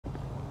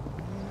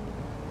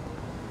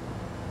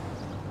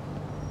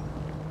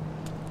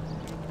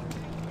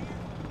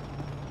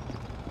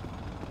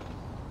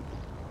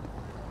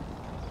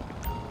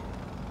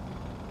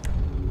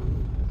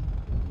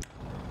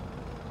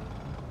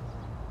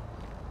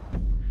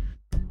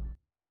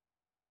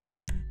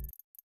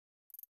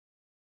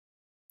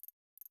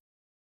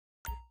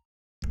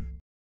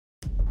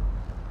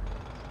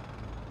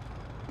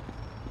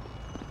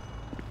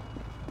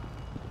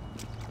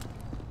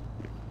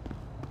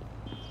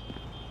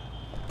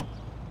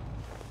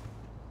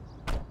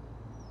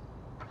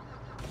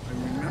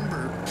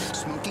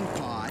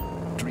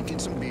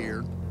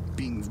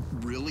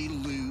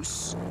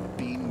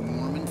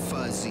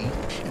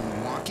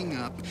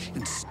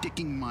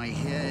sticking my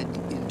head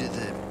into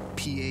the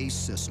PA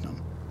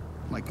system.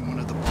 Like one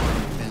of the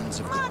bottom bins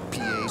of the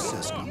PA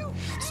system.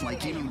 It's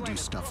like you don't do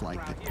stuff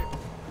like that.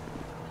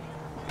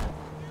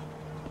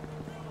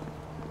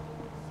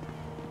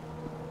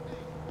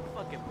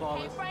 Fucking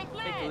ballers. Hey,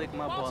 Franklin, They can lick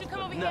my why balls don't you come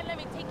for over here and let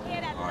me take care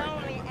of that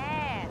lonely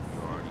ass?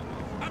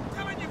 I'm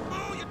telling you,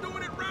 fool, you're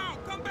doing it wrong.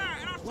 Come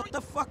back and I'll show you. What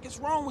the fuck is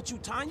wrong with you,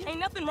 Tanya? Ain't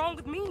nothing wrong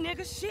with me,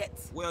 nigga. Shit.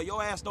 Well,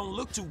 your ass don't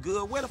look too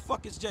good. Where the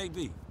fuck is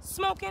JB?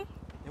 Smoking.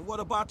 And what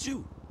about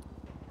you?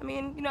 I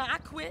mean, you know, I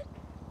quit.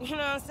 You know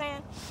what I'm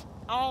saying?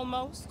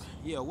 Almost.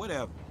 Yeah,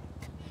 whatever.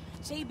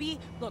 JB,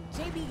 look,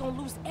 JB gonna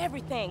lose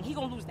everything. He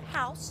gonna lose the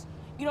house,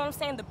 you know what I'm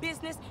saying, the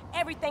business,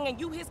 everything, and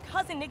you his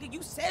cousin, nigga,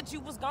 you said you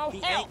was gonna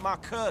He help. ain't my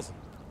cousin.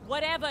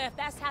 Whatever, if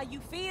that's how you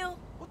feel.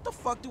 What the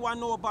fuck do I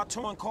know about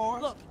towing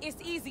cars? Look, it's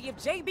easy. If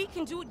JB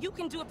can do it, you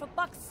can do it, for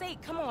fuck's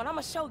sake. Come on,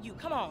 I'ma show you.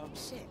 Come on,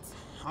 shit.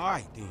 All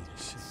right, then.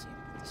 Shit.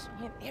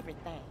 Show him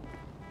everything.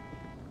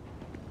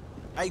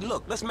 Hey,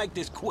 look, let's make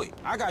this quick.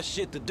 I got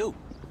shit to do.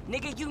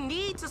 Nigga, you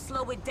need to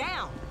slow it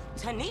down.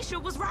 Tanisha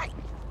was right.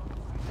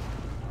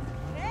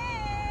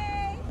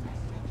 Hey!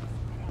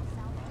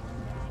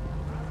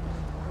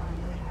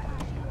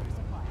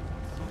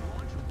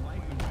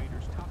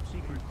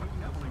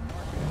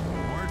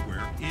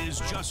 Hardware is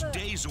just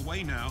days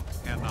away now,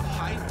 and the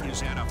hype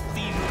is at a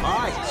fever. All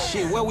right,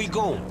 shit, where we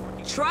going?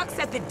 Trucks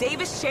at the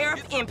Davis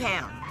Sheriff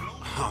Impound.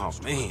 Oh,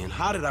 man,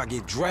 how did I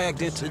get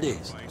dragged into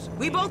this?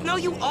 We both know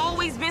you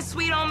always been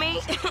sweet on me.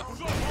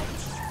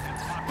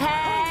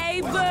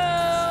 Hey,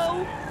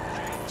 boo!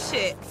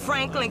 Shit,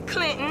 Franklin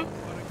Clinton.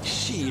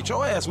 Shit,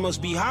 your ass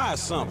must be high or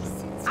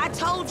something. I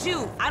told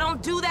you, I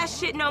don't do that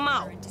shit no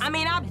more. I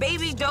mean, I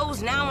baby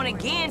doze now and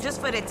again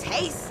just for the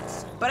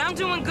taste. But I'm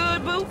doing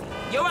good, boo.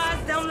 Your eyes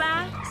don't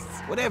lie.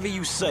 Whatever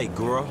you say,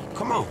 girl.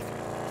 Come on.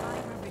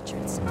 Ira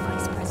Richards,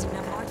 Vice President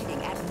of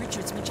Marketing at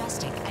Richards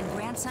Majestic and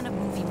grandson of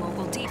movie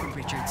mogul David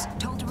Richards,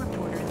 told a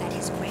reporter that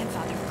his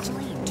grandfather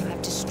claimed to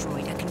have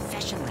destroyed a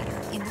confession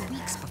letter in the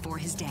weeks before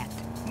his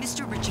death.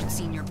 Mr. Richards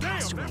Sr.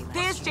 passed away.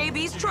 There's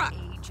JB's truck.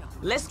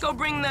 Let's go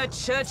bring the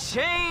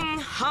cha-ching,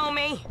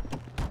 homie.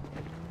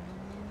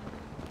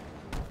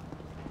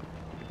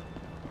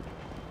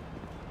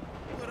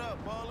 What up,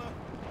 baller?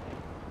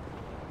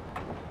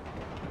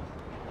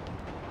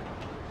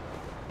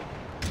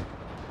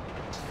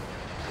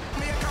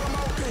 Me a couple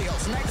more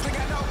pills. Next thing I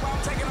know,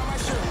 I'm taking off my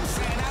shoes.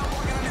 Saying I'm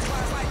walking on these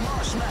lines like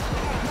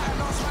marshmallow. Not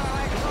no smile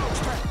like road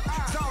trip.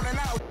 Zoning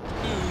out.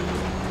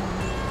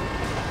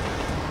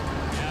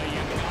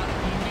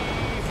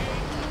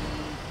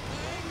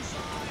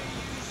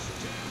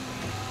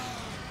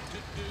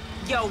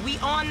 Yo, we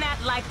on that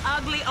like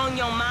ugly on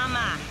your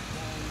mama.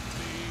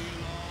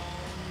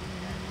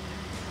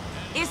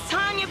 It's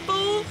Tanya,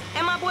 fool,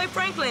 and my boy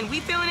Franklin. We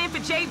filling in for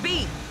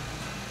JB.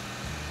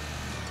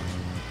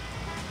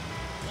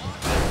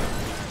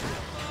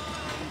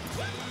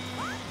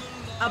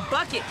 A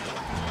bucket.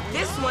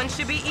 This one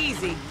should be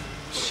easy.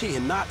 Shit,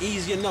 not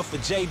easy enough for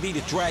JB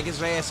to drag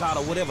his ass out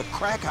of whatever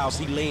crack house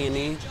he laying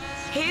in.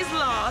 His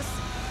loss,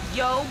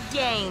 yo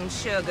gain,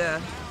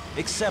 sugar.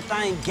 Except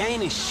I ain't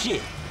gaining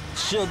shit,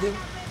 sugar.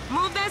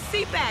 Move that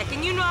seat back,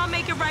 and you know I'll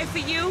make it right for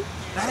you.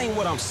 That ain't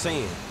what I'm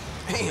saying.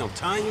 Damn,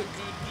 Tanya.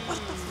 What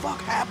the fuck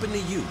happened to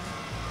you?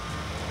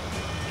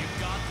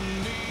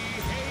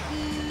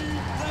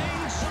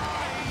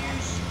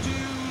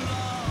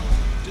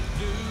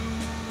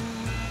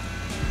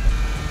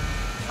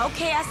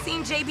 Okay, I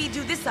seen JB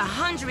do this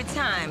 100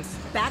 times.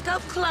 Back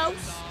up close.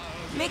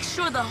 Make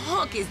sure the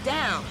hook is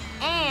down.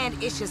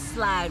 And it should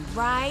slide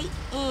right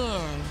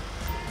in.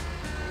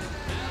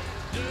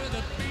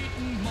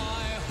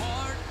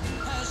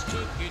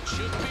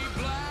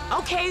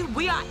 Okay,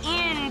 we are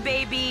in,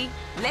 baby.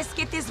 Let's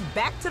get this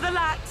back to the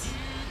lot.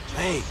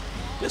 Hey,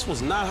 this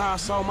was not how I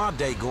saw my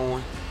day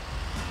going.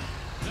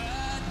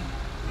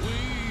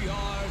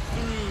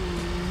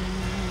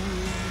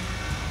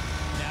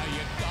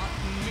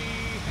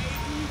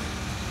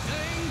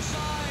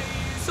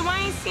 So I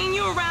ain't seen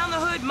you around the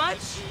hood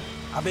much?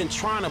 I've been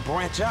trying to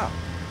branch out.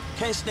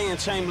 Can't stay in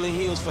Chamberlain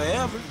Hills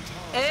forever.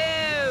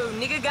 Oh,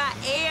 nigga got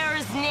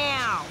airs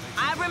now.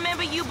 I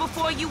remember you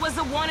before you was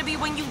a wannabe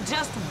when you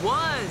just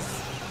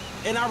was.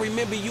 And I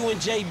remember you and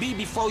JB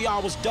before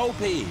y'all was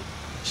dopehead.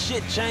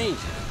 Shit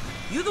changed.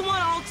 You the one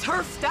all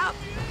turfed up.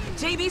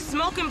 JB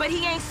smoking, but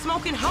he ain't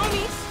smoking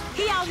homies.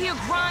 He out here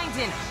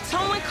grinding,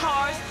 towing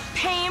cars,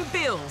 paying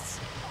bills.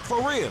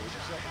 For real.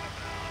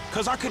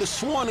 Cause I could have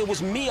sworn it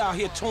was me out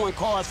here towing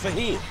cars for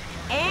him.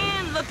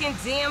 And looking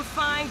damn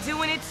fine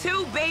doing it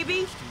too,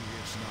 baby.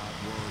 It's not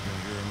working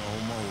here no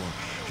more.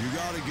 You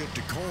gotta get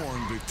the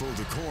corn before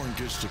the corn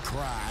gets to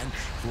crying,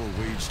 where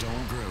weeds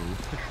don't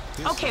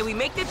grow. Okay, we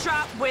make the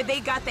drop where they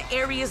got the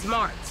areas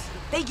marked.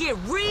 They get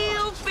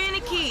real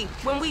finicky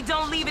when we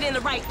don't leave it in the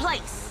right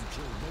place.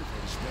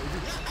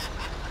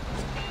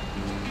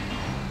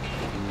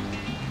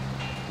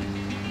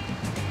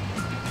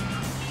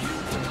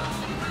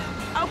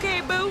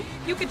 Okay, boo,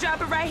 you can drop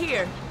it right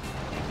here.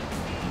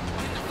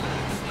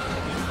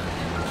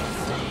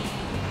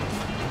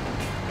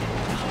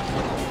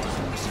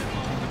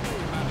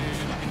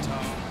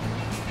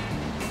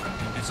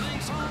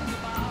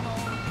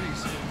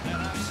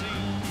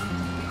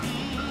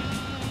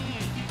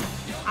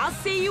 I'll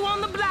see you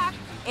on the block.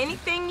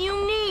 Anything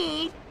you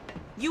need,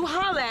 you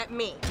holler at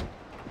me.